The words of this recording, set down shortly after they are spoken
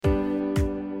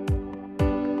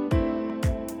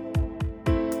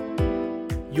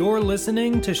You're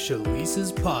listening to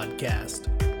Shalice's podcast.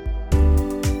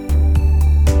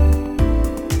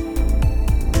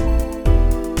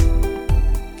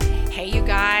 Hey, you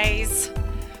guys,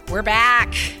 we're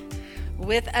back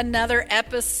with another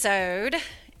episode,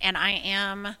 and I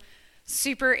am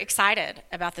super excited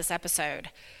about this episode.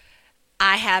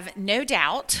 I have no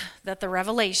doubt that the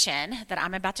revelation that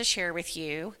I'm about to share with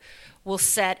you will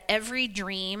set every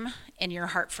dream in your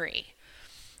heart free.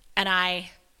 And I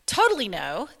totally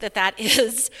know that that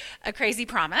is a crazy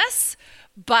promise,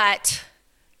 but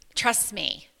trust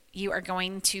me, you are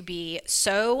going to be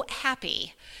so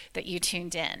happy that you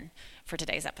tuned in for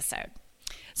today's episode.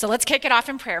 So let's kick it off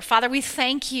in prayer. Father, we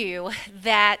thank you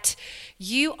that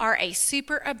you are a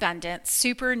super abundant,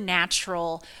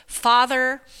 supernatural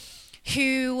Father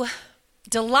who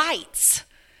delights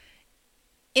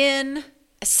in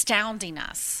astounding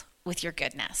us with your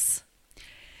goodness.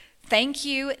 Thank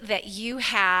you that you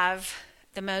have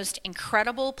the most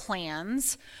incredible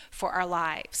plans for our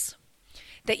lives,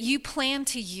 that you plan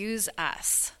to use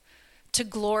us to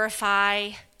glorify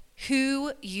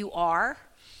who you are,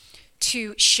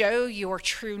 to show your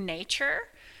true nature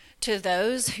to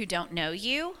those who don't know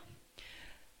you,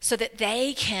 so that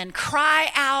they can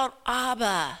cry out,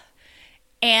 Abba,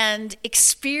 and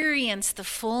experience the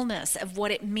fullness of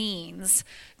what it means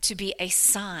to be a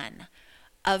son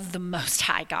of the Most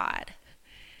High God.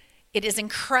 It is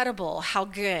incredible how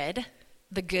good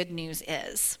the good news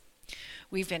is.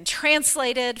 We've been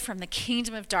translated from the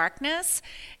kingdom of darkness,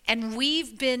 and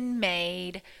we've been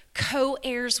made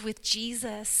co-heirs with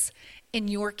Jesus in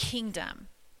your kingdom.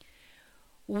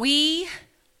 We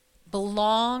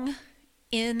belong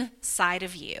inside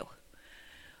of you.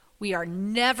 We are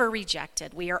never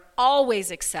rejected. We are always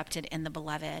accepted in the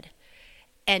beloved.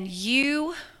 And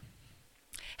you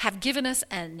have given us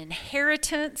an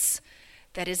inheritance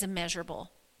that is immeasurable.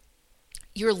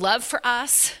 Your love for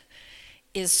us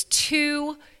is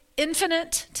too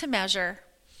infinite to measure.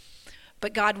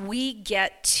 But God, we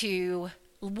get to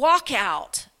walk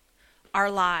out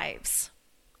our lives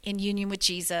in union with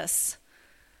Jesus,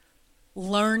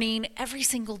 learning every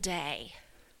single day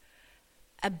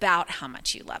about how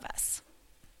much you love us.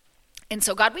 And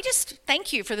so, God, we just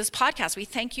thank you for this podcast. We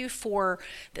thank you for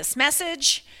this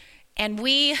message, and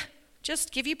we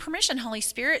just give you permission, Holy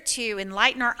Spirit, to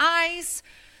enlighten our eyes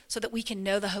so that we can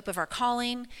know the hope of our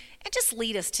calling, and just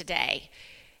lead us today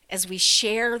as we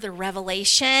share the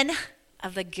revelation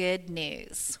of the good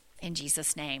news. In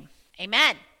Jesus' name,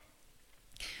 amen.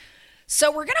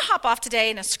 So we're going to hop off today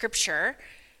in a scripture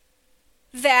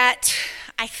that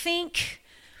I think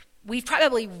we've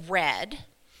probably read,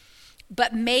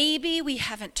 but maybe we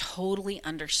haven't totally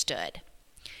understood.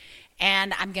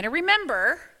 And I'm going to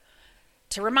remember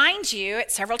to remind you at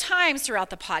several times throughout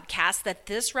the podcast that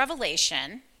this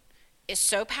revelation is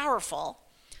so powerful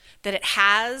that it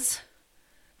has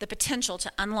the potential to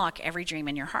unlock every dream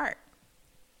in your heart.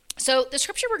 So the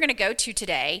scripture we're going to go to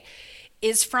today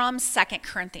is from 2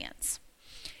 Corinthians,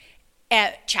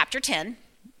 chapter 10.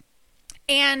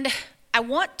 And I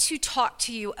want to talk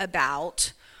to you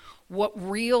about what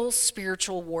real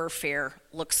spiritual warfare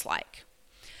looks like.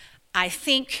 I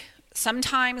think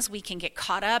sometimes we can get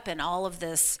caught up in all of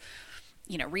this,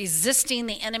 resisting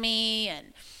the enemy,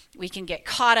 and we can get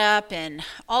caught up in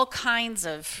all kinds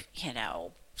of,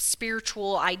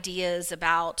 spiritual ideas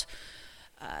about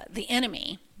the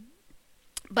enemy.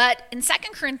 But in 2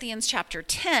 Corinthians chapter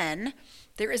 10,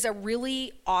 there is a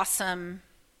really awesome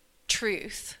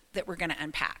truth that we're going to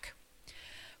unpack.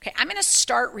 Okay, I'm going to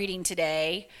start reading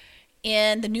today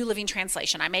in the New Living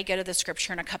Translation. I may go to the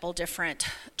scripture in a couple different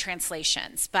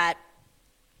translations, but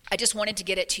I just wanted to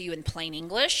get it to you in plain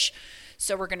English,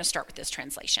 so we're going to start with this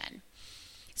translation.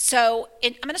 So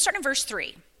I'm going to start in verse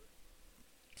 3.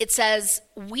 It says,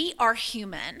 "We are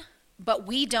human, but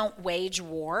we don't wage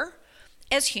war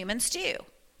as humans do.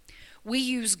 We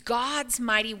use God's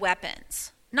mighty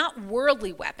weapons, not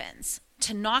worldly weapons,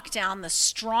 to knock down the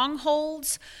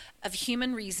strongholds of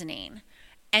human reasoning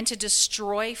and to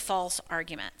destroy false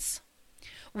arguments.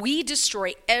 We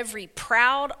destroy every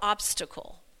proud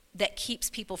obstacle that keeps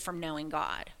people from knowing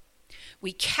God.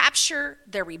 We capture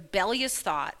their rebellious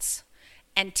thoughts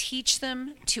and teach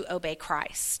them to obey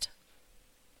Christ."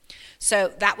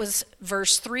 So that was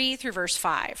verse 3 through verse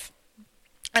 5.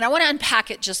 And I want to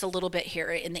unpack it just a little bit here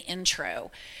in the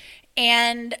intro.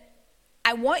 And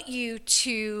I want you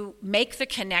to make the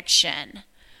connection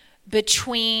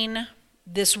between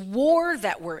this war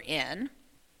that we're in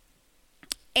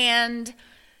and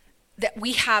that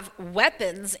we have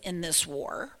weapons in this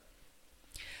war,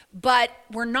 but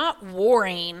we're not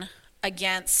warring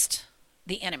against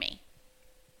the enemy.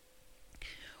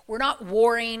 We're not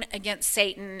warring against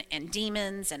Satan and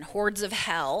demons and hordes of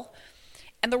hell.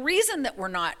 And the reason that we're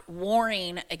not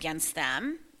warring against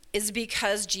them is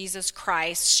because Jesus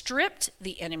Christ stripped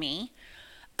the enemy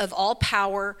of all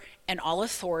power and all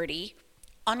authority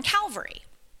on Calvary.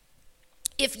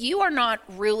 If you are not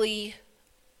really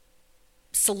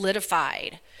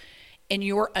solidified in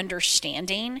your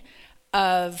understanding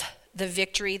of the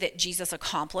victory that Jesus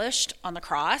accomplished on the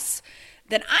cross,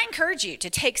 then I encourage you to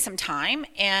take some time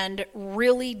and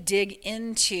really dig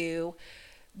into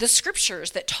the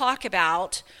scriptures that talk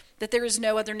about that there is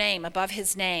no other name above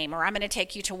his name. Or I'm going to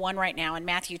take you to one right now in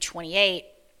Matthew 28,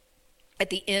 at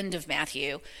the end of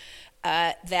Matthew,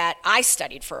 that I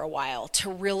studied for a while to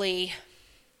really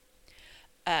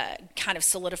kind of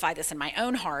solidify this in my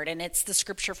own heart. And it's the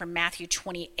scripture from Matthew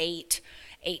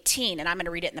 28:18. And I'm going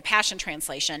to read it in the Passion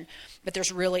Translation, but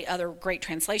there's really other great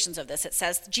translations of this. It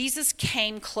says, Jesus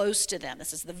came close to them.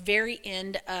 This is the very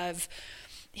end of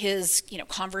his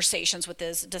conversations with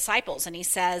his disciples. And he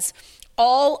says,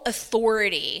 all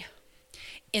authority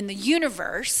in the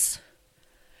universe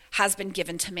has been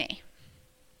given to me.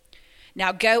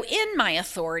 Now go in my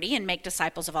authority and make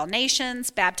disciples of all nations,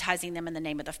 baptizing them in the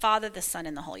name of the Father, the Son,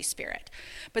 and the Holy Spirit.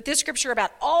 But this scripture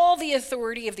about all the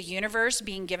authority of the universe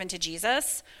being given to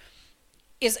Jesus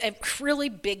is a really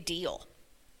big deal.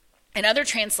 In other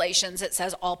translations, it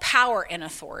says all power and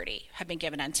authority have been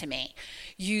given unto me,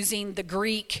 using the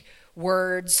Greek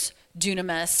words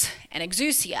dunamis and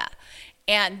exousia.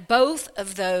 And both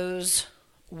of those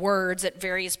words at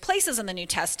various places in the New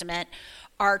Testament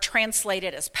are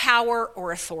translated as power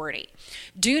or authority.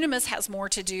 Dunamis has more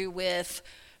to do with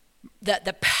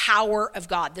the power of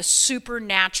God, the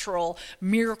supernatural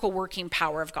miracle-working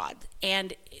power of God,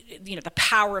 and the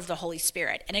power of the Holy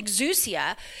Spirit. And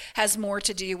exousia has more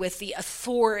to do with the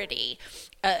authority,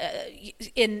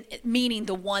 in meaning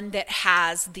the one that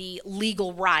has the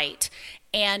legal right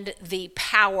and the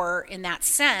power in that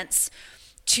sense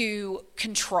to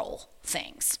control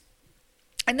things.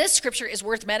 And this scripture is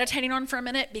worth meditating on for a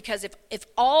minute, because if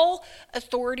all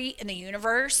authority in the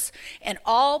universe and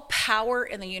all power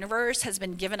in the universe has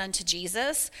been given unto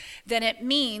Jesus, then it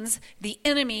means the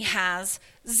enemy has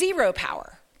zero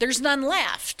power. There's none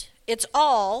left. It's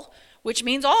all, which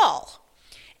means all.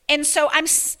 And so I'm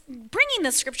bringing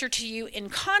this scripture to you in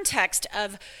context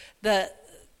of the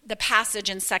passage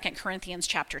in 2 Corinthians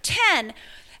chapter 10,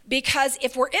 because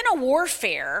if we're in a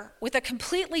warfare with a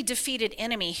completely defeated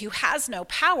enemy who has no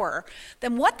power,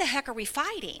 then what the heck are we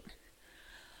fighting?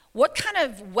 What kind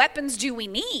of weapons do we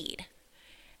need?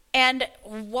 And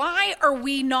why are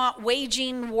we not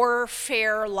waging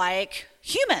warfare like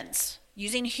humans,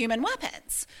 using human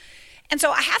weapons? And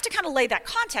so I have to kind of lay that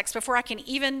context before I can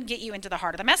even get you into the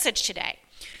heart of the message today.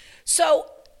 So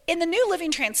in the New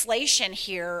Living Translation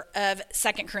here of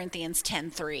 2 Corinthians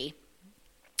 10:3,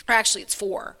 or actually it's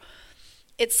 4,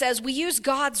 it says, we use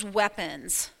God's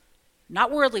weapons,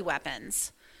 not worldly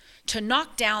weapons, to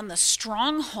knock down the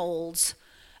strongholds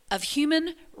of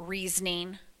human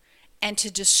reasoning and to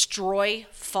destroy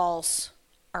false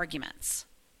arguments.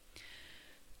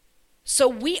 So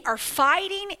we are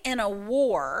fighting in a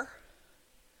war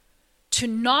to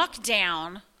knock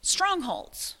down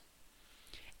strongholds.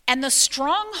 And the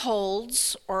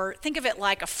strongholds, or think of it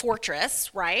like a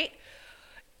fortress, right,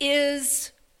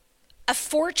 is a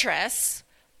fortress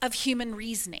of human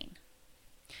reasoning.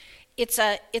 It's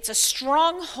a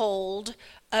stronghold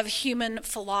of human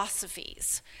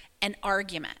philosophies and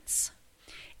arguments.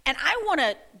 And I want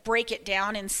to break it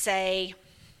down and say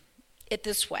it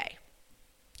this way.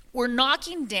 We're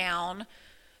knocking down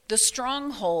the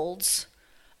strongholds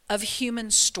of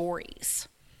human stories.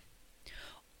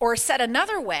 Or said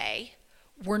another way,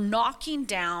 we're knocking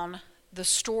down the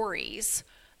stories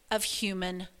of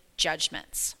human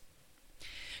judgments.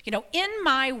 In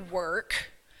my work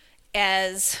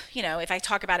as, if I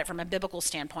talk about it from a biblical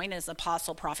standpoint as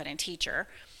apostle, prophet, and teacher,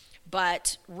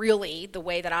 but really the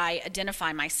way that I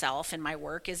identify myself in my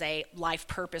work is a life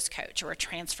purpose coach or a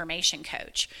transformation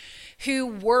coach who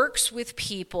works with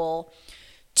people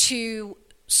to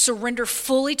surrender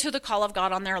fully to the call of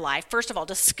God on their life. First of all,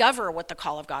 discover what the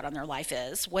call of God on their life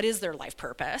is. What is their life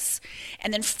purpose?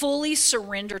 And then fully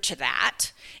surrender to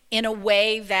that in a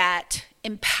way that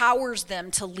empowers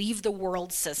them to leave the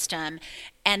world system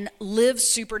and live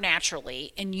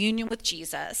supernaturally in union with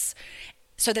Jesus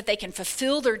so that they can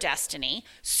fulfill their destiny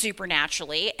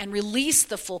supernaturally and release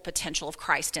the full potential of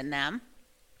Christ in them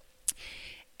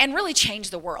and really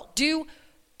change the world. Do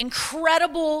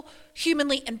incredible,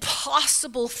 humanly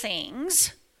impossible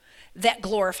things that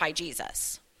glorify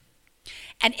Jesus.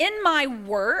 And in my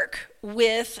work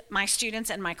with my students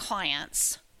and my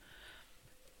clients,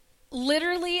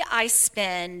 Literally, I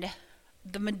spend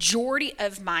the majority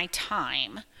of my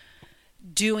time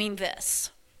doing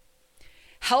this,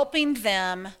 helping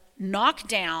them knock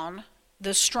down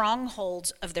the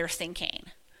strongholds of their thinking,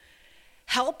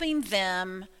 helping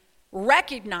them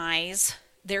recognize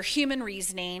their human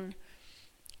reasoning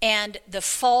and the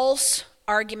false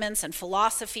arguments and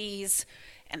philosophies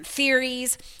and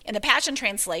theories. In the Passion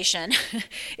Translation,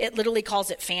 it literally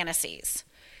calls it fantasies.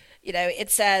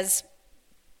 It says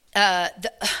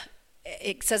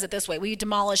it this way: we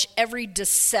demolish every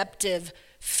deceptive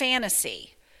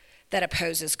fantasy that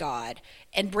opposes God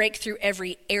and break through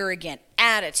every arrogant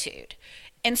attitude.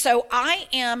 And so I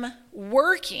am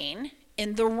working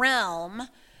in the realm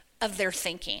of their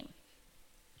thinking,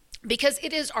 because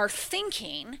it is our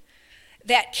thinking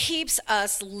that keeps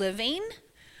us living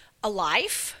a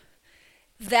life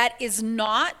that is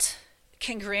not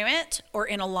congruent or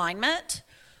in alignment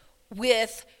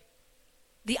with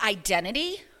the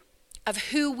identity of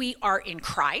who we are in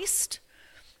Christ,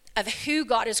 of who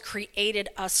God has created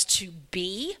us to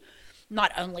be,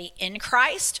 not only in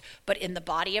Christ, but in the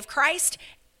body of Christ,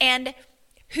 and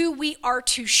who we are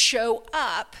to show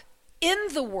up in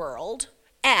the world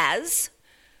as,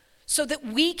 so that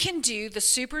we can do the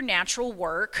supernatural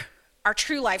work, our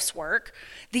true life's work,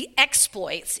 the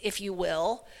exploits, if you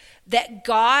will, that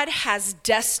God has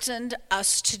destined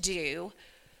us to do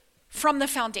from the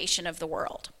foundation of the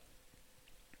world.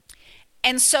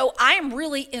 And so I am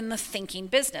really in the thinking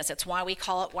business. It's why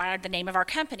why the name of our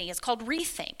company is called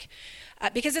Rethink,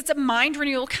 because it's a mind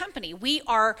renewal company. We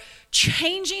are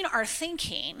changing our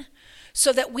thinking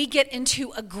so that we get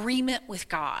into agreement with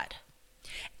God.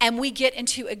 And we get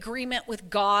into agreement with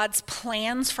God's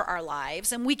plans for our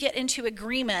lives. And we get into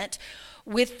agreement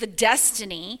with the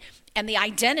destiny and the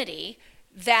identity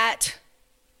that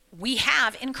we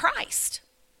have in Christ.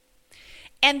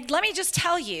 And let me just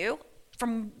tell you,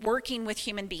 from working with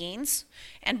human beings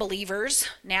and believers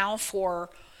now for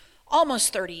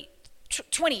almost 20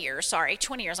 years,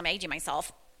 I'm aging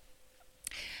myself,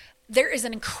 there is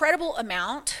an incredible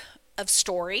amount of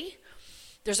story.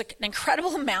 There's an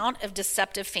incredible amount of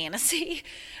deceptive fantasy.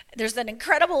 There's an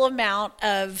incredible amount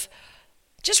of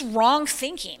just wrong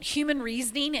thinking, human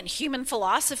reasoning, and human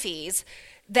philosophies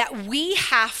that we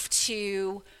have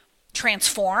to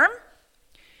transform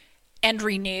and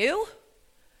renew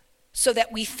so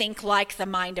that we think like the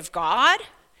mind of God,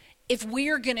 if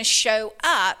we're going to show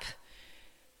up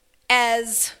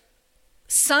as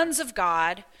sons of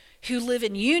God who live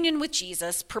in union with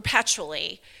Jesus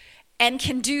perpetually and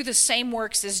can do the same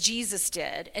works as Jesus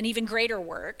did, and even greater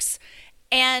works,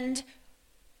 and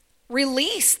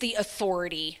release the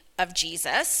authority of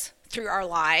Jesus through our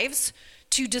lives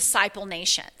to disciple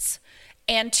nations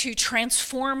and to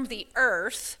transform the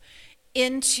earth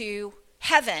into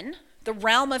heaven, the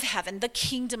realm of heaven, the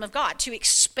kingdom of God, to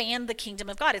expand the kingdom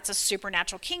of God. It's a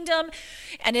supernatural kingdom,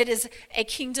 and it is a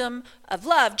kingdom of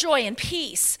love, joy, and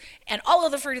peace, and all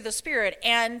of the fruit of the Spirit,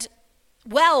 and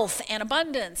wealth, and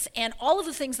abundance, and all of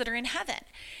the things that are in heaven.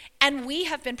 And we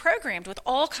have been programmed with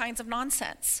all kinds of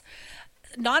nonsense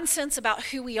about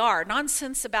who we are,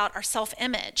 nonsense about our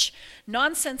self-image,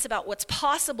 nonsense about what's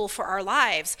possible for our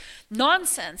lives,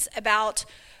 nonsense about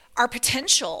our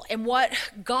potential and what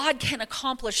God can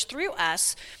accomplish through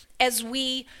us as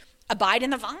we abide in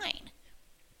the vine.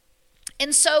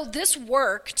 And so this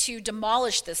work to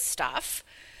demolish this stuff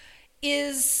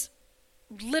is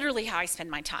literally how I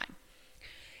spend my time.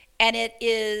 And it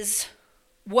is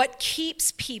what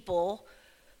keeps people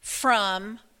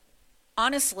from,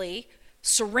 honestly,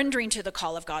 surrendering to the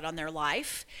call of God on their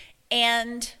life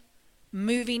and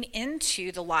moving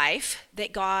into the life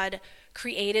that God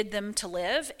created them to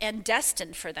live and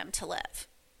destined for them to live.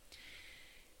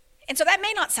 And so that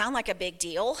may not sound like a big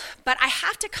deal, but I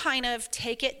have to kind of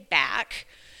take it back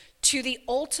to the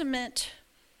ultimate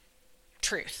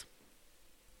truth.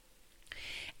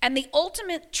 And the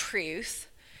ultimate truth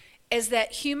is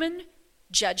that human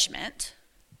judgment,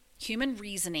 human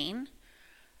reasoning,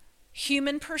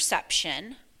 human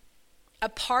perception,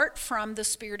 apart from the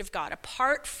Spirit of God,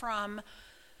 apart from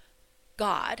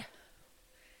God,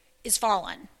 is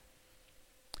fallen.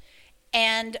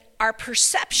 And our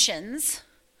perceptions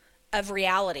of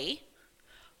reality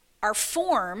are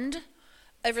formed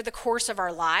over the course of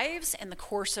our lives and the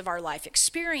course of our life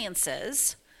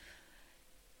experiences,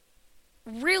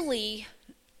 really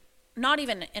not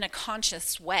even in a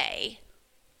conscious way,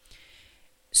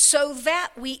 so that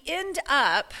we end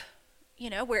up,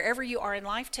 wherever you are in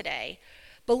life today,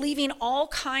 believing all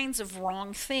kinds of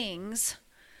wrong things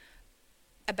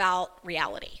about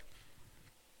reality.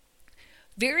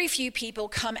 Very few people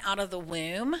come out of the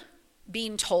womb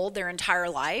being told their entire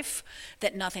life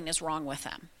that nothing is wrong with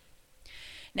them.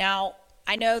 Now,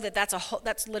 I know that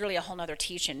that's literally a whole nother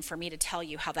teaching for me to tell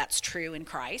you how that's true in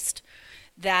Christ,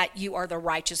 that you are the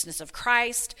righteousness of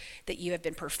Christ, that you have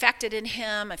been perfected in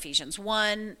him. Ephesians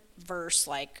 1 verse,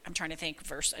 I'm trying to think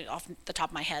verse off the top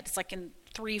of my head. It's like in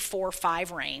 3, 4,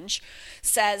 5 range,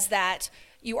 says that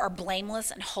you are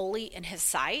blameless and holy in his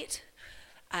sight.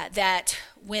 That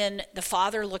when the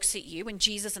Father looks at you, when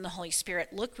Jesus and the Holy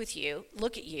Spirit look at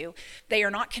you, they are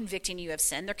not convicting you of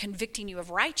sin. They're convicting you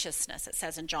of righteousness. It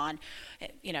says in John, I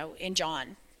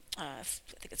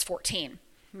think it's 14,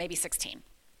 maybe 16.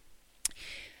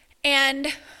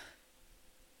 And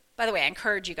by the way, I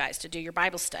encourage you guys to do your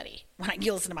Bible study when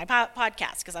you listen to my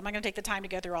podcast, because I'm not going to take the time to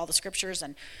go through all the scriptures,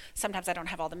 and sometimes I don't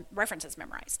have all the references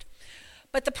memorized.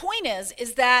 But the point is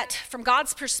that from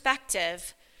God's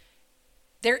perspective,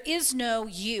 there is no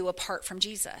you apart from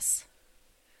Jesus.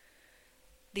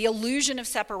 The illusion of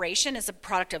separation is a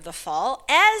product of the fall,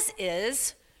 as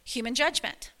is human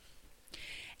judgment.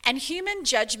 And human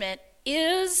judgment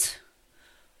is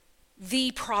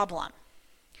the problem.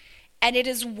 And it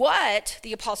is what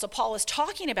the Apostle Paul is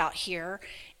talking about here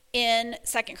in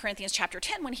 2 Corinthians chapter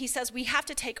 10 when he says we have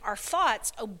to take our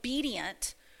thoughts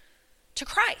obedient to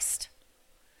Christ,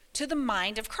 to the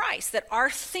mind of Christ, that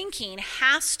our thinking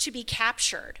has to be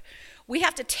captured. We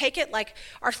have to take it like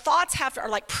our thoughts are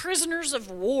like prisoners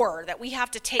of war that we have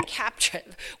to take capture.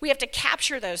 We have to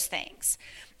capture those things.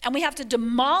 And we have to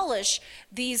demolish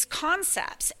these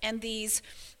concepts and these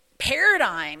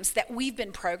paradigms that we've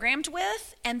been programmed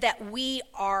with and that we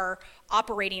are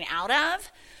operating out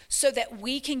of so that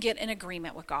we can get in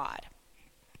agreement with God.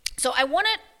 So I want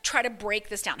to try to break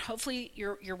this down. Hopefully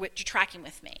you're tracking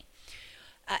with me.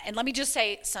 And let me just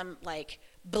say some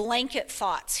blanket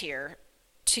thoughts here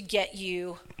to get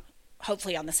you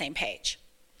hopefully on the same page.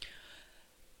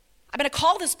 I'm going to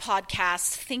call this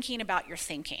podcast Thinking About Your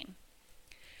Thinking,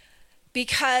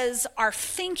 because our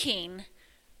thinking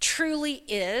truly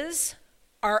is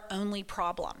our only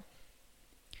problem.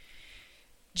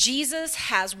 Jesus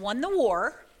has won the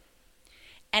war,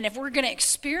 and if we're going to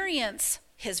experience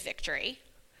his victory,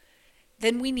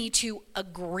 then we need to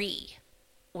agree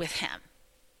with him.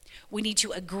 We need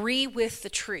to agree with the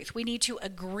truth. We need to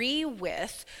agree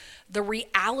with the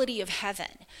reality of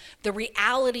heaven, the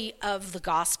reality of the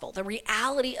gospel, the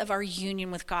reality of our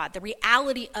union with God, the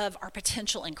reality of our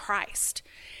potential in Christ.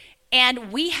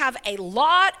 And we have a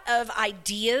lot of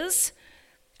ideas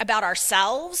about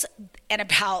ourselves and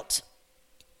about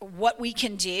what we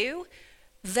can do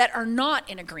that are not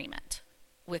in agreement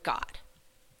with God.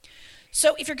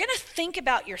 So if you're going to think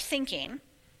about your thinking,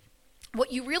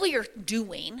 what you really are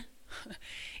doing,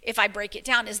 if I break it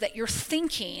down, is that you're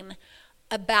thinking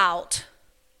about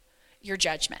your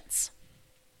judgments.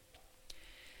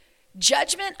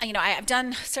 Judgment, I've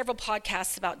done several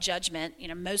podcasts about judgment,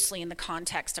 mostly in the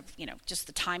context of, just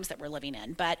the times that we're living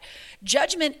in. But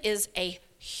judgment is a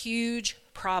huge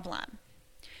problem.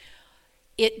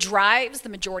 It drives the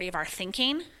majority of our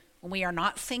thinking when we are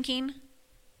not thinking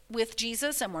with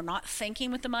Jesus and we're not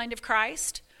thinking with the mind of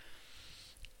Christ.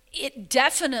 It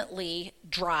definitely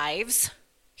drives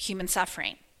human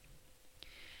suffering.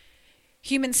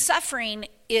 Human suffering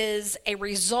is a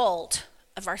result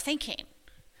of our thinking.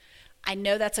 I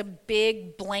know that's a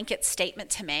big blanket statement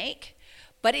to make,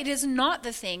 but it is not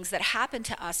the things that happen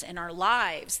to us in our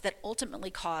lives that ultimately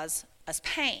cause us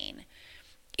pain.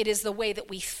 It is the way that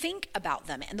we think about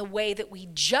them and the way that we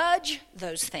judge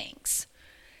those things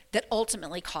that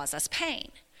ultimately cause us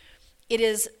pain. It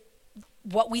is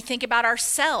what we think about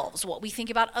ourselves, what we think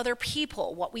about other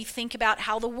people, what we think about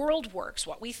how the world works,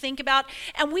 what we think about,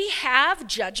 and we have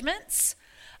judgments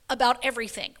about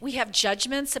everything. We have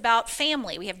judgments about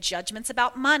family, we have judgments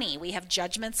about money, we have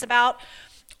judgments about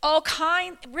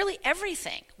really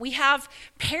everything. We have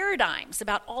paradigms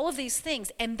about all of these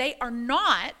things, and they are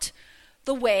not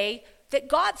the way that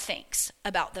God thinks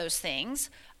about those things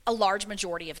a large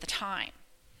majority of the time.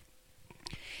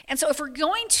 And so if we're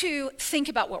going to think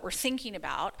about what we're thinking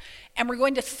about, and we're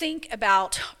going to think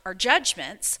about our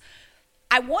judgments,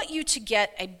 I want you to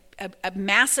get a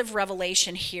massive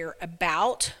revelation here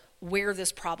about where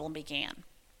this problem began.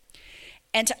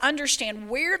 And to understand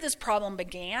where this problem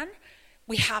began,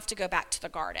 we have to go back to the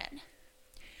garden.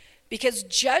 Because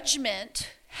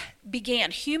judgment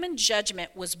began, human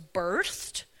judgment was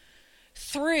birthed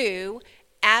through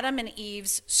Adam and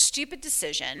Eve's stupid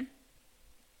decision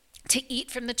to eat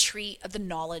from the tree of the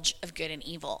knowledge of good and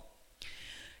evil.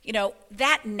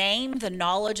 That name, the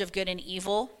knowledge of good and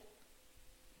evil,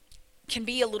 can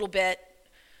be a little bit,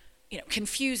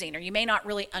 confusing, or you may not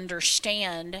really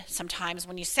understand sometimes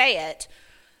when you say it,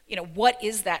 what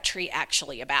is that tree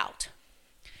actually about?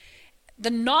 The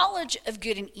knowledge of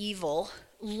good and evil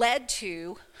led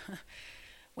to,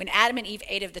 when Adam and Eve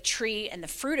ate of the tree and the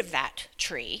fruit of that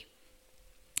tree,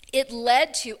 it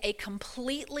led to a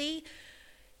completely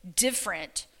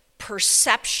different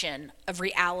perception of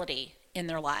reality in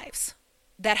their lives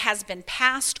that has been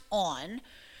passed on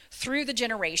through the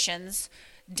generations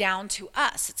down to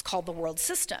us. It's called the world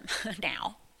system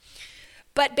now.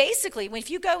 But basically, if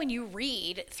you go and you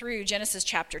read through Genesis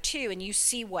chapter 2 and you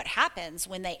see what happens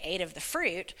when they ate of the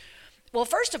fruit, well,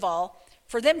 first of all,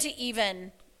 for them to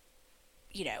even,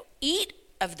 eat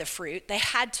of the fruit, they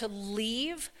had to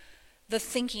leave the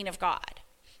thinking of God.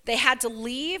 They had to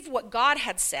leave what God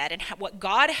had said and what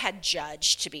God had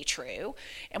judged to be true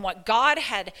and what God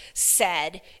had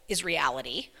said is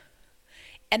reality.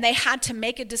 And they had to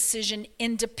make a decision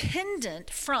independent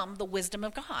from the wisdom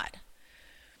of God.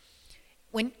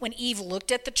 When Eve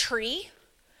looked at the tree,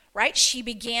 right, she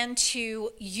began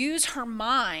to use her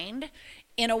mind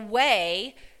in a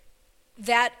way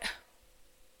that,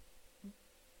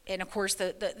 and of course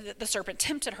the serpent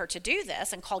tempted her to do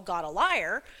this and called God a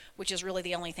liar, which is really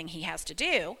the only thing he has to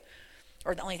do,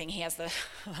 or the only thing he has the,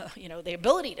 the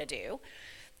ability to do.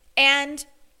 And,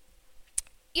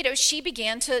 she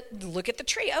began to look at the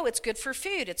tree. Oh, it's good for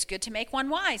food. It's good to make one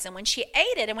wise. And when she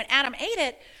ate it, and when Adam ate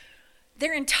it,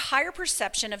 their entire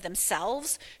perception of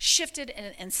themselves shifted in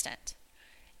an instant.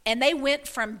 And they went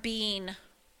from being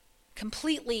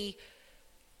completely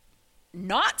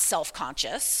not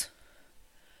self-conscious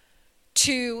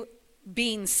to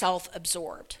being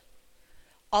self-absorbed.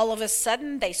 All of a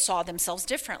sudden, they saw themselves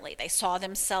differently. They saw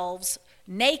themselves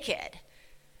naked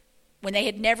when they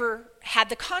had never had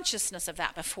the consciousness of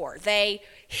that before. They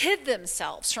hid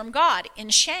themselves from God in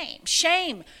shame.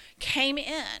 Shame came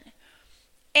in.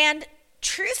 And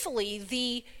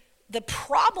truthfully, the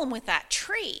problem with that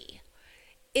tree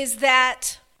is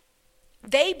that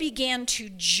they began to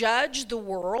judge the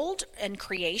world and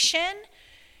creation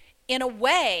in a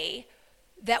way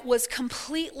that was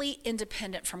completely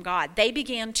independent from God. They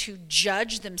began to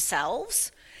judge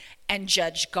themselves and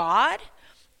judge God,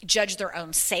 judge their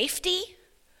own safety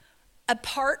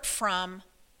apart from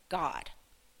God.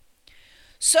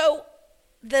 So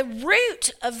the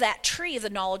root of that tree,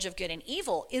 the knowledge of good and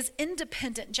evil, is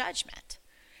independent judgment.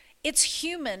 It's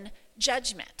human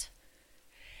judgment.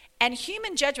 And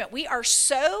human judgment, we are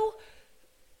so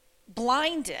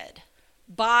blinded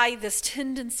by this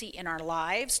tendency in our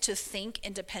lives to think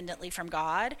independently from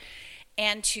God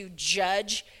and to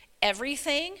judge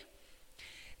everything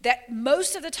that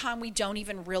most of the time we don't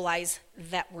even realize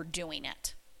that we're doing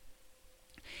it.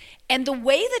 And the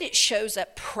way that it shows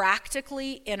up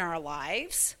practically in our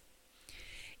lives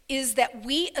is that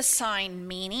we assign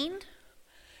meaning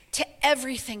to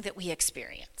everything that we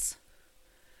experience,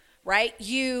 right?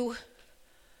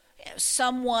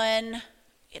 Someone,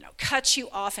 cuts you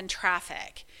off in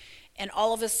traffic, and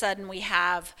all of a sudden we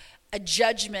have a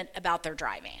judgment about their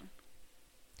driving.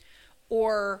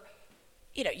 Or,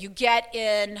 you get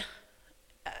in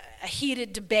a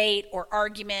heated debate or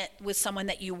argument with someone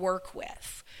that you work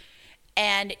with,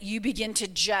 and you begin to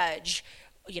judge,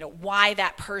 why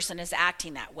that person is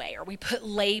acting that way. Or we put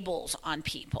labels on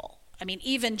people. I mean,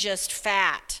 even just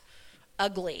fat,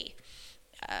 ugly,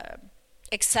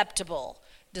 acceptable,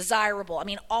 desirable. I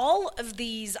mean, all of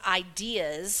these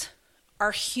ideas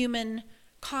are human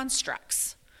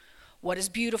constructs. What is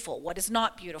beautiful? What is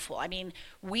not beautiful? I mean,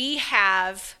 we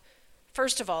have,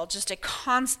 first of all, just a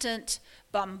constant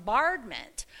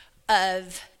bombardment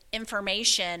of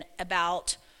information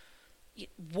about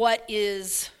what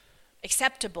is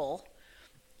acceptable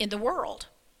in the world.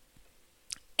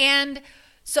 And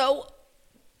so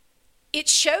it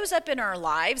shows up in our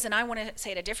lives, and I want to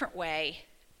say it a different way,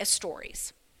 as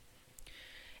stories,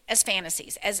 as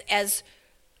fantasies, as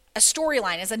a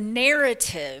storyline, as a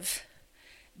narrative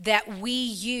that we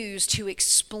use to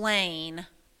explain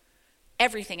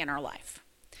everything in our life.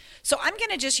 So I'm going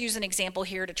to just use an example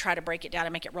here to try to break it down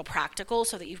and make it real practical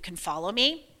so that you can follow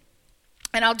me.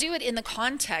 And I'll do it in the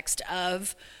context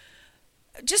of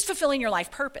just fulfilling your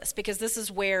life purpose, because this is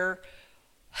where,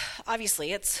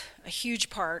 obviously, it's a huge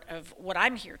part of what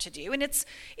I'm here to do. And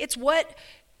it's what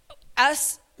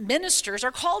us ministers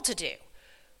are called to do.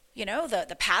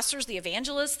 The pastors, the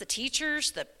evangelists, the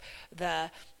teachers,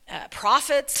 the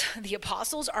prophets, the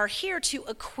apostles are here to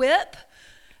equip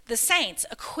the saints,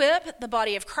 equip the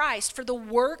body of Christ for the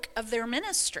work of their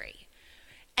ministry.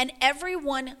 And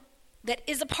everyone that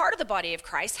is a part of the body of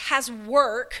Christ has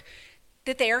work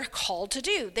that they are called to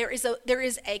do. There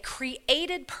is a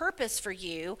created purpose for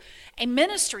you, a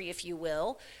ministry, if you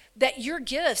will, that your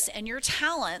gifts and your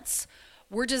talents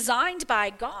We're designed by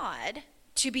God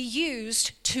to be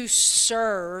used to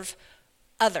serve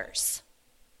others.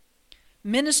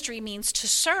 Ministry means to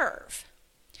serve.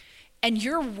 And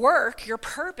your work, your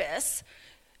purpose,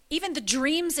 even the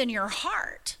dreams in your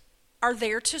heart are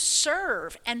there to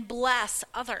serve and bless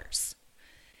others.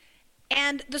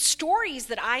 And the stories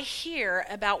that I hear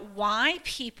about why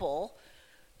people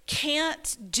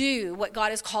can't do what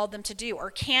God has called them to do,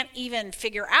 or can't even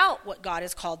figure out what God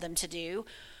has called them to do,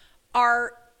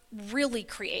 are really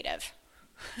creative.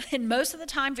 And most of the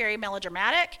time very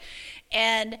melodramatic,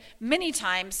 and many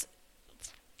times,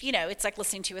 it's like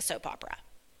listening to a soap opera.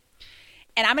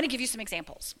 And I'm going to give you some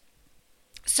examples.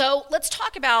 So let's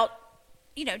talk about,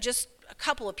 just a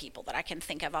couple of people that I can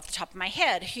think of off the top of my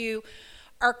head who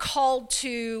are called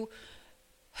to,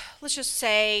 let's just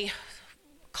say,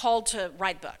 called to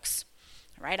write books,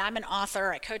 right? I'm an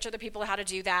author. I coach other people how to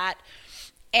do that.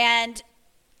 And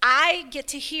I get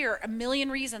to hear a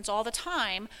million reasons all the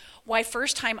time why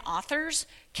first-time authors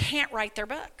can't write their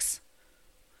books.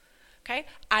 Okay?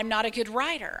 I'm not a good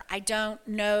writer. I don't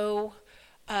know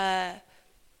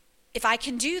if I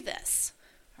can do this,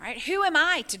 right? Who am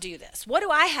I to do this? What do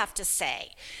I have to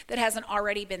say that hasn't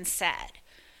already been said?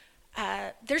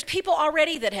 There's people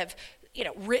already that have,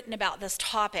 written about this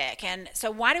topic. And so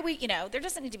why do we, there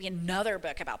doesn't need to be another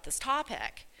book about this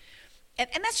topic.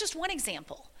 And that's just one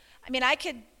example. I mean, I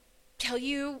could tell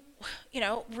you,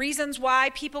 reasons why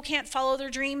people can't follow their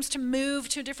dreams to move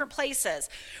to different places.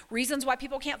 Reasons why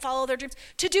people can't follow their dreams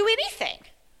to do anything.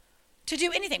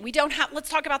 We don't have, let's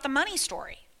talk about the money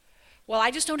story. Well,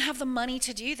 I just don't have the money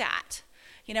to do that.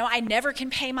 I never can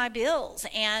pay my bills.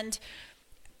 And,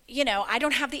 I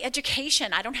don't have the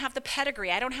education. I don't have the pedigree.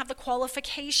 I don't have the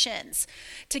qualifications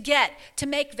to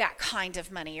make that kind of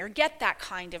money or get that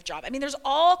kind of job. I mean, there's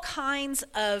all kinds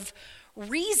of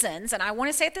reasons, and I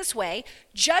want to say it this way,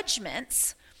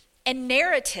 judgments and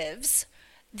narratives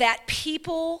that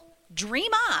people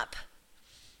dream up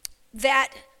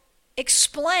that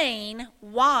explain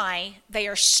why they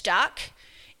are stuck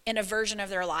in a version of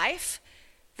their life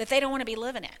that they don't want to be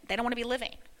living in. They don't want to be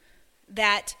living.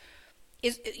 That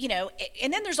is,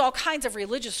 and then there's all kinds of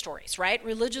religious stories, right?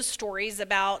 Religious stories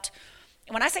about,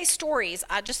 when I say stories,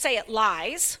 I just say it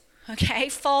lies, okay?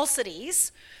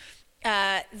 Falsities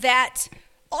that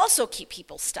also keep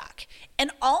people stuck.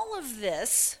 And all of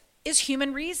this is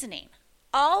human reasoning.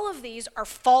 All of these are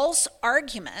false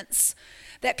arguments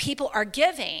that people are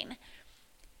giving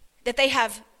that they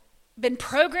have been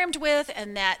programmed with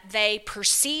and that they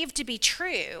perceive to be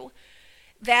true,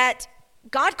 that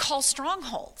God calls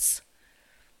strongholds.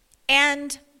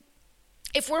 And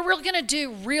if we're really going to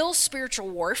do real spiritual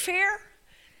warfare,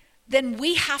 then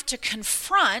we have to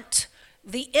confront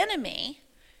the enemy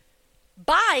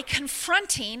by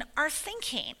confronting our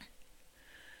thinking.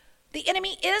 The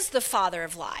enemy is the father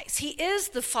of lies. He is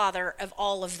the father of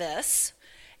all of this.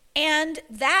 And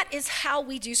that is how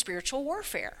we do spiritual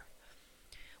warfare.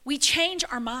 We change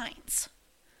our minds.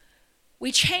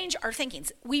 We change our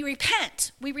thinkings. We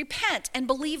repent and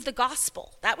believe the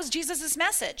gospel. That was Jesus'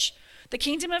 message. The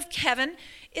kingdom of heaven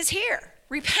is here.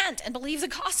 Repent and believe the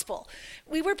gospel.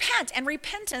 We repent, and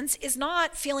repentance is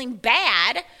not feeling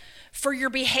bad for your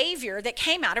behavior that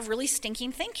came out of really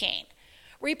stinking thinking.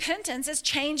 Repentance is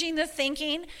changing the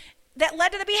thinking that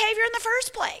led to the behavior in the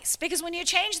first place. Because when you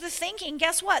change the thinking,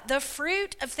 guess what? The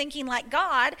fruit of thinking like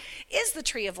God is the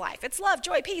tree of life. It's love,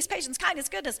 joy, peace, patience, kindness,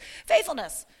 goodness,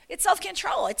 faithfulness. It's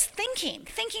self-control. It's thinking.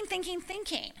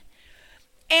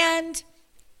 And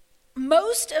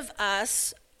most of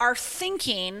us are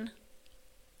thinking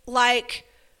like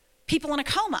people in a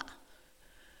coma.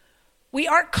 We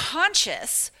aren't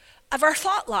conscious of our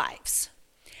thought lives.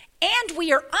 And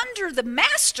we are under the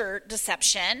master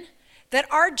deception that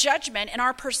our judgment and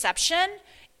our perception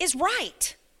is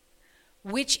right,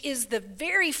 which is the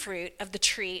very fruit of the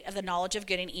tree of the knowledge of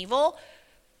good and evil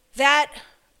that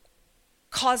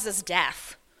causes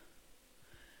death.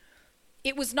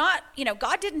 It was not,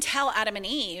 God didn't tell Adam and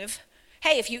Eve,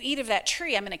 hey, if you eat of that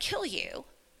tree, I'm going to kill you.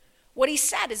 What he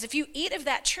said is, if you eat of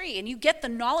that tree and you get the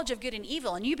knowledge of good and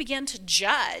evil and you begin to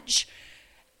judge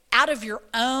out of your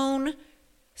own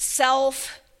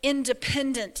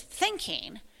self-independent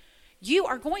thinking, you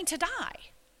are going to die.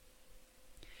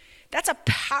 That's a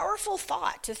powerful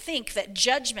thought, to think that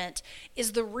judgment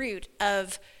is the root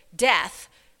of death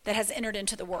that has entered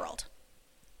into the world.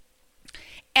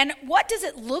 And what does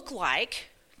it look like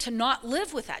to not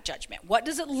live with that judgment? What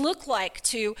does it look like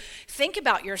to think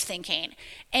about your thinking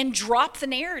and drop the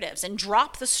narratives and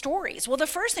drop the stories? Well, the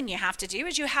first thing you have to do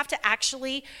is you have to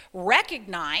actually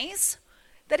recognize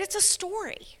that it's a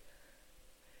story.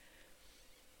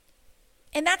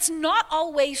 And that's not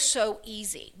always so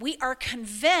easy. We are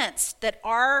convinced that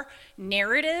our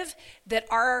narrative, that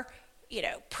our,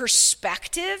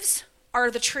 perspectives are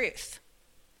the truth.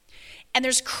 And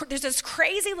there's this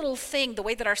crazy little thing, the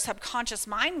way that our subconscious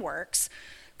mind works,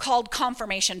 called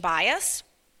confirmation bias,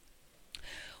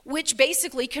 which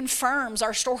basically confirms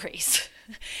our stories.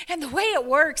 And the way it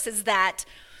works is that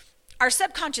our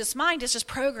subconscious mind is just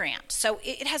programmed. So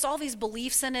it has all these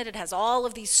beliefs in it. It has all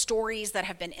of these stories that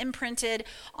have been imprinted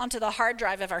onto the hard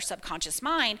drive of our subconscious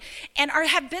mind and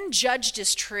have been judged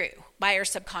as true by our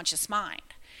subconscious mind.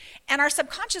 And our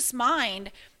subconscious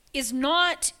mind is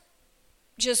not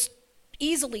just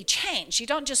easily changed. You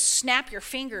don't just snap your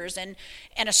fingers and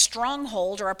a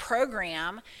stronghold or a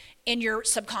program in your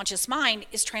subconscious mind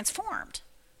is transformed.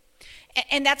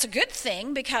 And that's a good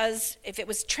thing, because if it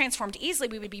was transformed easily,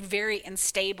 we would be very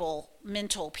unstable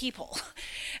mental people.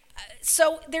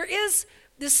 So there is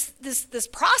this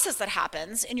process that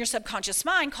happens in your subconscious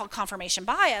mind called confirmation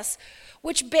bias,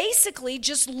 which basically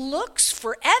just looks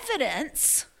for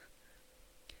evidence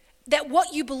that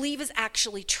what you believe is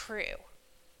actually true.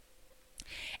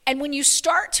 And when you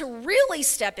start to really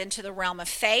step into the realm of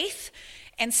faith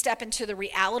and step into the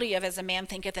reality of as a man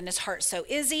thinketh in his heart, so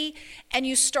is he, and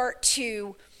you start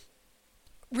to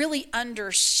really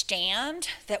understand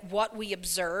that what we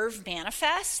observe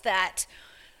manifests, that,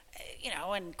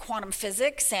 in quantum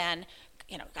physics and,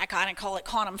 I kind of call it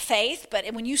quantum faith, but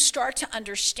when you start to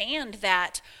understand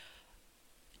that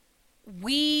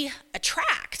we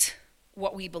attract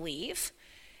what we believe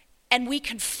and we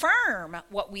confirm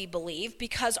what we believe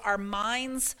because our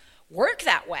minds work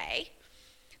that way,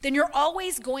 then you're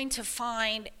always going to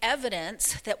find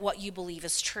evidence that what you believe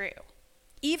is true,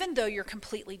 even though you're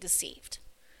completely deceived.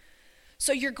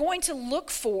 So you're going to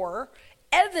look for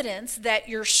evidence that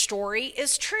your story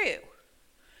is true.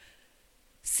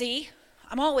 See,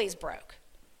 I'm always broke.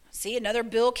 See, another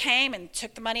bill came and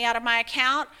took the money out of my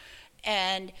account,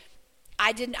 and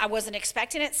I wasn't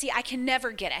expecting it. See, I can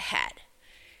never get ahead.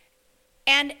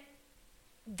 And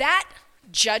that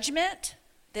judgment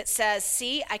that says,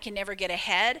 see, I can never get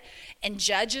ahead, and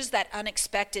judges that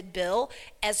unexpected bill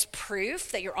as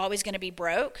proof that you're always going to be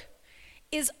broke,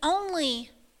 is only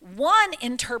one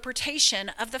interpretation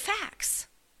of the facts.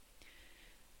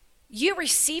 You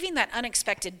receiving that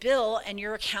unexpected bill and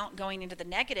your account going into the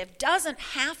negative doesn't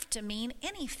have to mean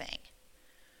anything.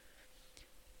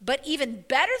 But even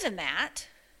better than that,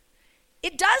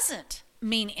 it doesn't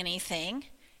mean anything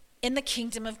in the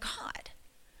kingdom of God,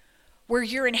 where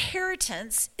your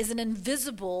inheritance is an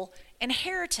invisible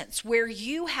inheritance, where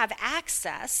you have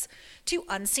access to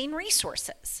unseen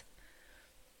resources.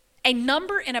 A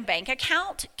number in a bank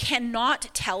account cannot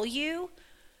tell you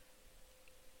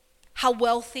how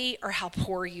wealthy or how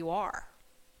poor you are.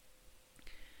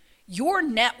 Your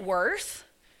net worth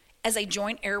as a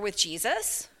joint heir with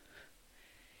Jesus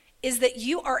is that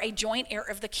you are a joint heir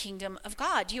of the kingdom of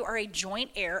God. You are a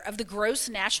joint heir of the gross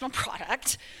national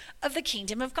product of the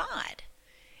kingdom of God.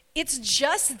 It's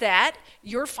just that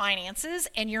your finances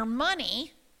and your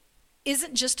money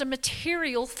isn't just a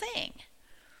material thing.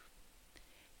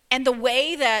 And the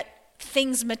way that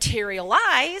things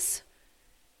materialize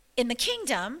in the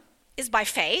kingdom is by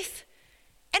faith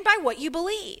and by what you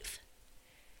believe.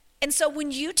 And so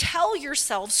when you tell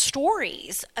yourself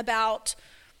stories about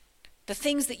the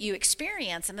things that you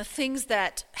experience and the things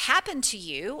that happen to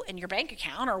you in your bank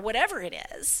account or whatever it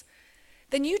is,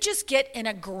 then you just get an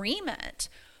agreement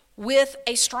with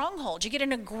a stronghold. You get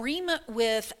an agreement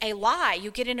with a lie.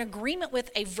 You get an agreement with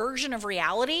a version of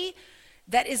reality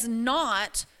that is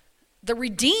not the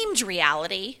redeemed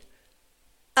reality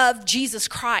of Jesus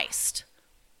Christ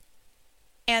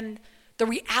and the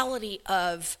reality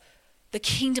of the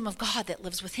kingdom of God that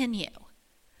lives within you.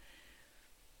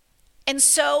 And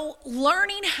so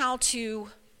learning how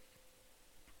to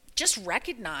just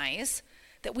recognize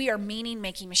that we are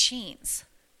meaning-making machines,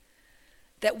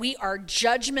 that we are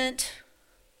judgment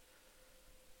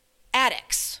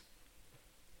addicts,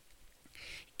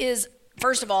 is,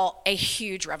 first of all, a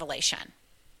huge revelation.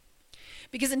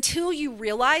 Because until you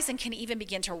realize and can even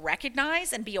begin to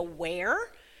recognize and be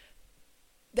aware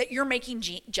that you're making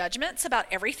judgments about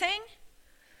everything,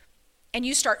 and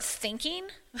you start thinking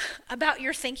about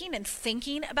your thinking and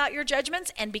thinking about your judgments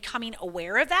and becoming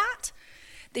aware of that,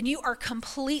 then you are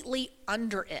completely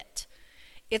under it.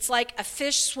 It's like a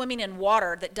fish swimming in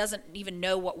water that doesn't even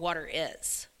know what water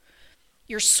is.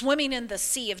 You're swimming in the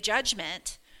sea of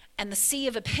judgment and the sea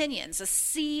of opinions, the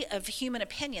sea of human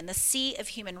opinion, the sea of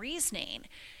human reasoning,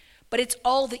 but it's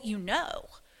all that you know.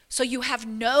 So you have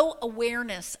no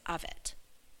awareness of it.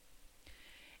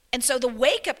 And so the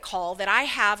wake-up call that I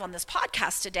have on this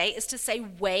podcast today is to say,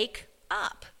 wake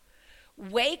up.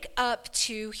 Wake up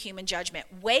to human judgment.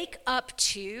 Wake up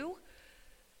to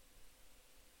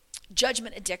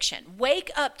judgment addiction.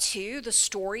 Wake up to the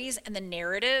stories and the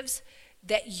narratives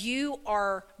that you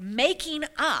are making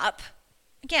up,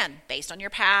 again, based on your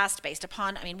past, based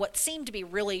upon, what seemed to be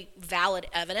really valid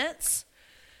evidence,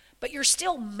 but you're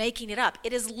still making it up.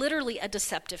 It is literally a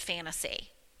deceptive fantasy.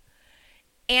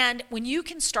 And when you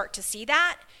can start to see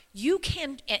that, you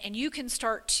can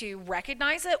start to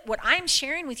recognize it. What I'm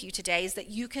sharing with you today is that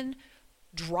you can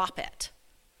drop it.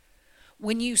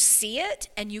 When you see it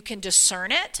and you can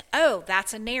discern it, oh,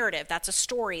 that's a narrative, that's a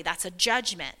story, that's a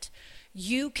judgment,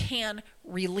 you can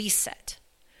release it.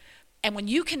 And when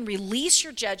you can release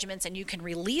your judgments and you can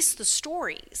release the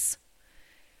stories,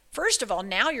 first of all,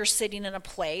 now you're sitting in a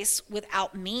place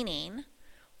without meaning,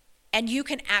 and you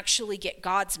can actually get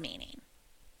God's meaning.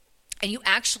 And you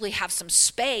actually have some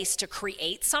space to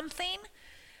create something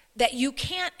that you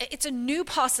can't, it's a new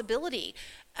possibility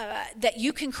that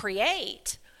you can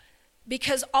create,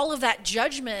 because all of that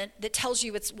judgment that tells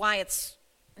you why it's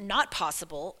not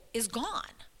possible is gone.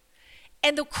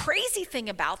 And the crazy thing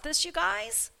about this, you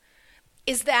guys,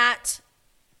 is that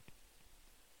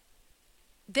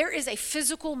there is a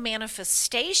physical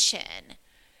manifestation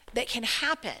that can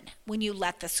happen when you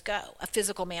let this go, a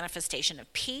physical manifestation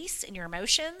of peace in your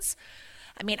emotions.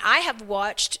 I have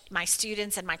watched my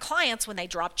students and my clients when they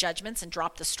drop judgments and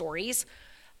drop the stories.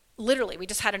 Literally, we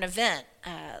just had an event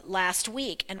last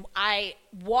week, and I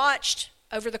watched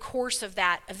over the course of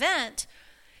that event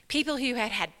people who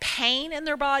had had pain in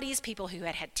their bodies, people who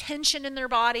had had tension in their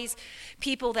bodies,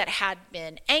 people that had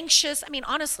been anxious.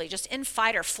 Honestly, just in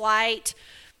fight or flight.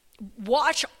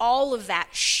 Watch all of that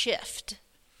shift.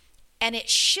 And it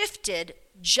shifted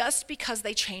just because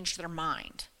they changed their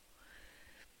mind.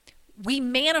 We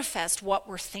manifest what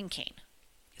we're thinking.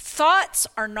 Thoughts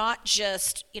are not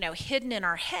just, hidden in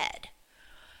our head.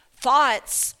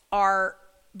 Thoughts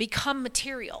become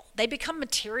material. They become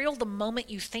material the moment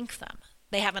you think them.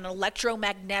 They have an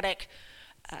electromagnetic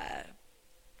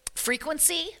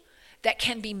frequency that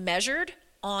can be measured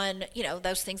on,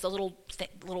 those things, the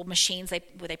little machines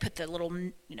where they put the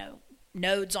little,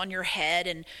 nodes on your head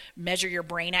and measure your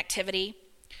brain activity.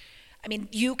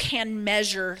 You can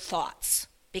measure thoughts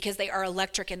because they are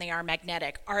electric and they are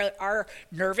magnetic. Our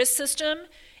nervous system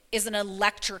is an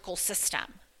electrical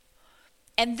system.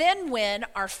 And then when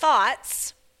our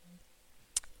thoughts,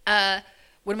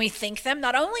 when we think them,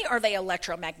 not only are they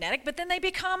electromagnetic, but then they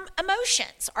become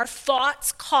emotions. Our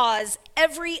thoughts cause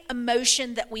every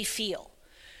emotion that we feel.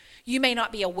 You may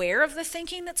not be aware of the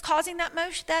thinking that's causing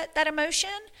that emotion,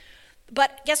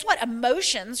 but guess what?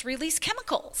 Emotions release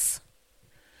chemicals.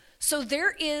 So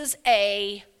there is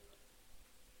a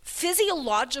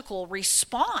physiological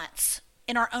response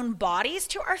in our own bodies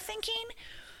to our thinking.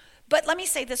 But let me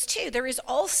say this too. There is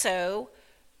also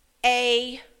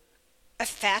a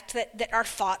effect that our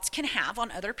thoughts can have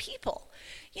on other people.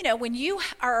 When you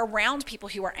are around people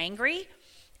who are angry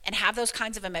and have those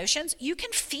kinds of emotions, you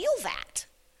can feel that.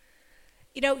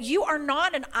 You are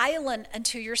not an island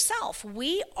unto yourself.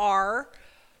 We are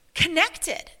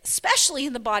connected, especially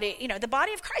in the body. The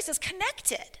body of Christ is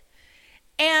connected.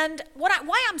 And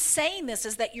why I'm saying this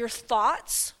is that your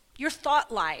thought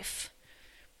life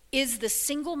is the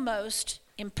single most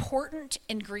important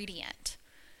ingredient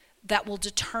that will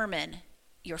determine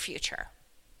your future.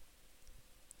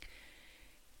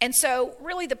 And so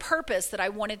really the purpose that I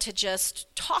wanted to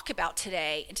just talk about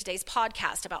today in today's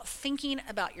podcast about thinking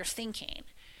about your thinking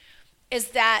is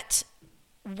that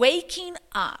waking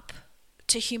up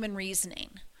to human reasoning,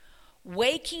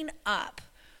 waking up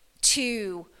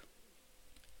to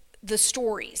the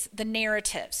stories, the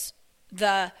narratives,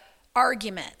 the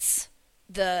arguments,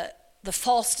 the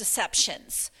false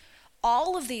deceptions,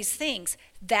 all of these things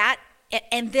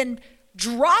and then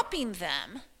dropping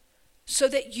them so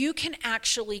that you can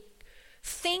actually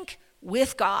think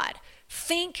with God,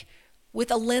 think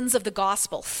with a lens of the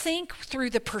gospel, think through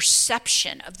the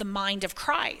perception of the mind of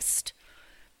Christ,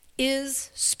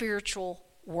 is spiritual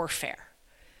warfare.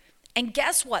 And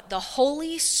guess what? The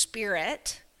Holy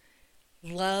Spirit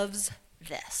loves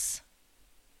this.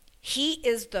 He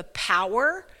is the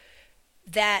power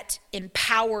that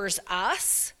empowers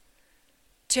us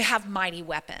to have mighty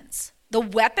weapons. The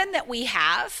weapon that we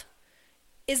have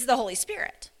is the Holy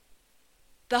Spirit.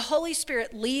 The Holy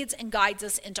Spirit leads and guides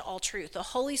us into all truth. The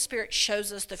Holy Spirit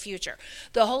shows us the future.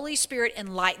 The Holy Spirit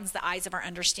enlightens the eyes of our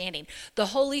understanding. The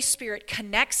Holy Spirit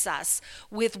connects us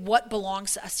with what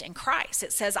belongs to us in Christ.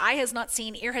 It says, eye has not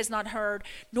seen, ear has not heard,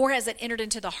 nor has it entered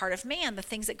into the heart of man the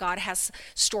things that God has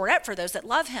stored up for those that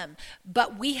love him.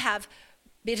 But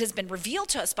it has been revealed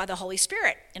to us by the Holy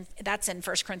Spirit. And that's in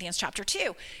 1 Corinthians chapter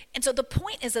 2. And so the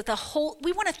point is that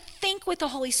we want to think with the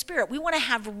Holy Spirit. We want to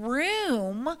have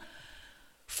room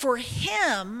for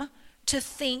him to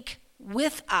think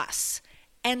with us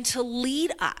and to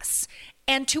lead us.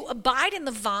 And to abide in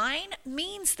the vine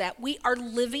means that we are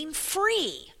living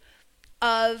free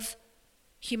of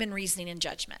human reasoning and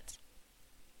judgment.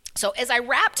 So as I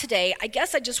wrap today, I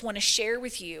guess I just want to share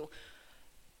with you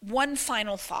one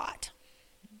final thought,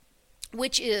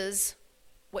 which is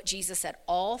what Jesus said: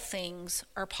 all things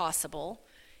are possible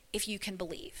if you can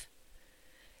believe.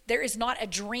 There is not a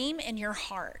dream in your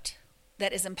heart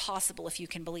that is impossible if you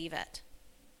can believe it.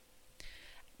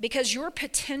 Because your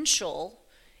potential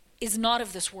is not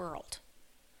of this world.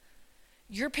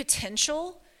 Your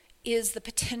potential is the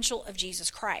potential of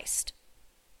Jesus Christ.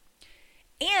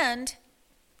 And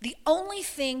the only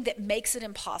thing that makes it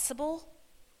impossible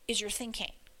is your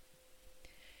thinking.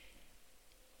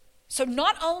 So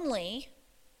not only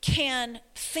can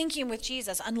thinking with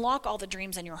Jesus unlock all the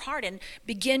dreams in your heart and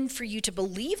begin for you to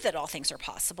believe that all things are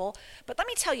possible, but let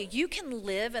me tell you, you can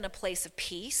live in a place of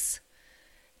peace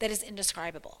that is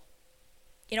indescribable.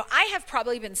 You know, I have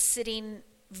probably been sitting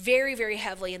very, very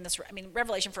heavily in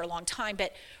Revelation for a long time,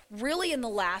 but really in the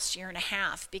last year and a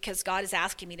half, because God is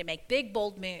asking me to make big,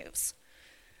 bold moves.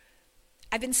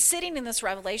 I've been sitting in this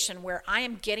revelation where I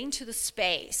am getting to the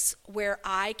space where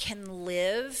I can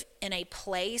live in a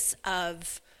place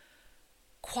of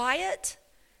quiet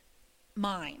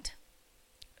mind.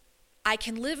 I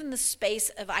can live in the space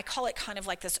of, I call it kind of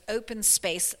like this open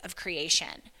space of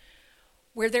creation,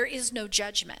 where there is no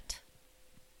judgment,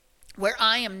 where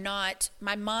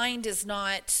my mind is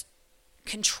not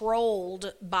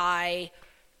controlled by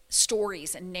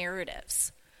stories and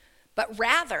narratives, but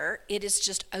rather it is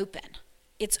just open.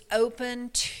 It's open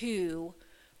to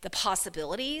the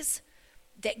possibilities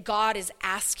that God is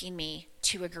asking me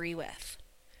to agree with.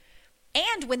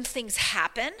 And when things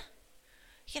happen,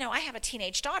 you know, I have a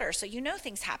teenage daughter, so you know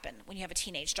things happen when you have a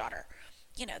teenage daughter.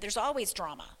 You know, there's always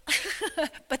drama.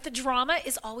 But the drama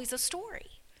is always a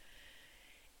story.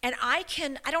 And I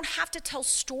don't have to tell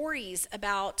stories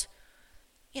about,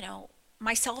 you know,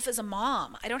 myself as a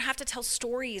mom. I don't have to tell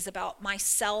stories about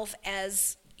myself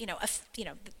as,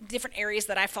 different areas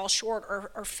that I fall short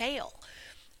or fail.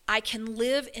 I can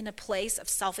live in a place of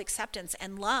self-acceptance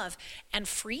and love and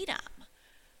freedom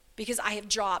because I have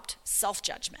dropped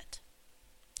self-judgment.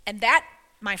 And that,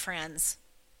 my friends,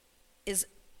 is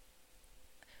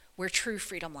where true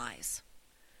freedom lies.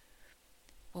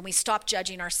 When we stop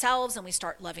judging ourselves and we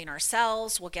start loving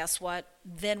ourselves, well, guess what?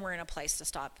 Then we're in a place to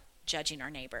stop judging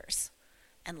our neighbors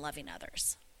and loving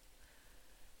others.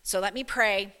 So let me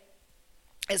pray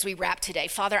as we wrap today.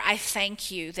 Father, I thank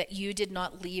you that you did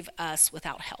not leave us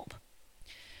without help.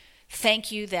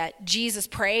 Thank you that Jesus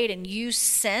prayed and you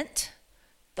sent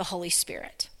the Holy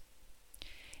Spirit.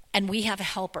 And we have a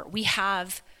helper. We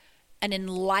have an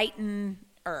enlightener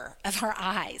of our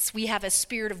eyes. We have a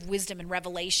spirit of wisdom and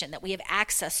revelation that we have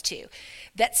access to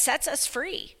that sets us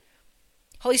free.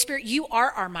 Holy Spirit, you are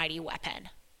our mighty weapon.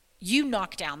 You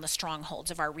knock down the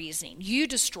strongholds of our reasoning. You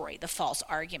destroy the false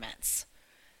arguments.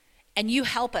 And you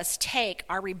help us take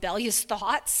our rebellious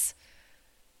thoughts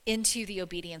into the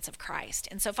obedience of Christ.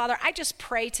 And so, Father, I just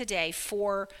pray today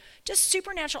for just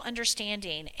supernatural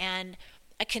understanding and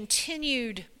a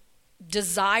continued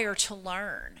desire to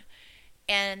learn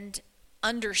and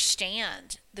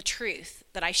understand the truth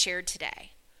that I shared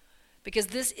today. Because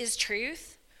this is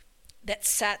truth that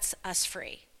sets us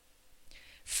free.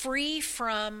 Free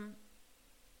from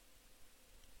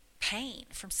pain,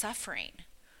 from suffering.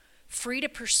 Free to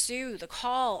pursue the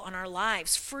call on our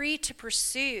lives. Free to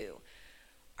pursue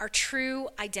our true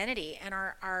identity and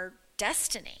our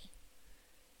destiny.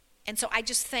 And so I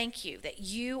just thank you that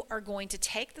you are going to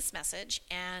take this message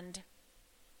and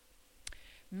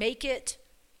make it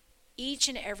each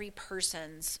and every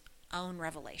person's own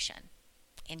revelation.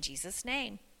 In Jesus'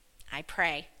 name, I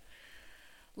pray.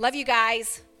 Love you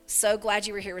guys. So glad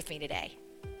you were here with me today.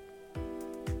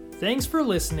 Thanks for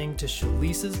listening to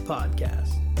Shalisa's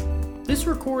podcast. This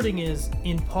recording is,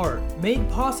 in part, made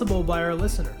possible by our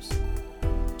listeners.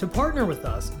 To partner with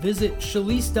us, visit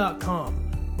Shalise.com,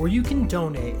 where you can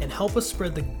donate and help us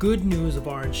spread the good news of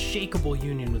our unshakable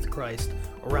union with Christ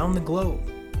around the globe.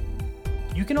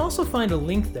 You can also find a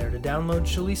link there to download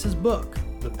Shalisa's book,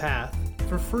 The Path,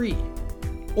 for free.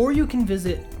 Or you can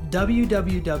visit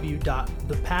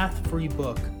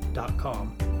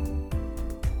www.thepathfreebook.com.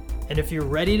 And if you're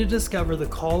ready to discover the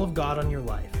call of God on your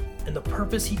life and the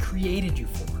purpose He created you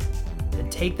for, then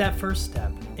take that first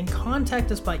step and contact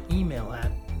us by email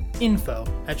at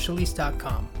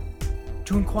info@shalise.com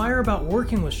to inquire about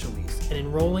working with Shalise and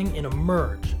enrolling in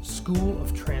Emerge School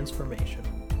of Transformation.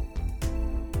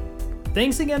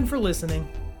 Thanks again for listening.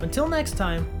 Until next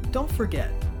time, don't forget,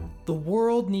 the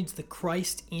world needs the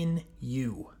Christ in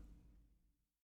you.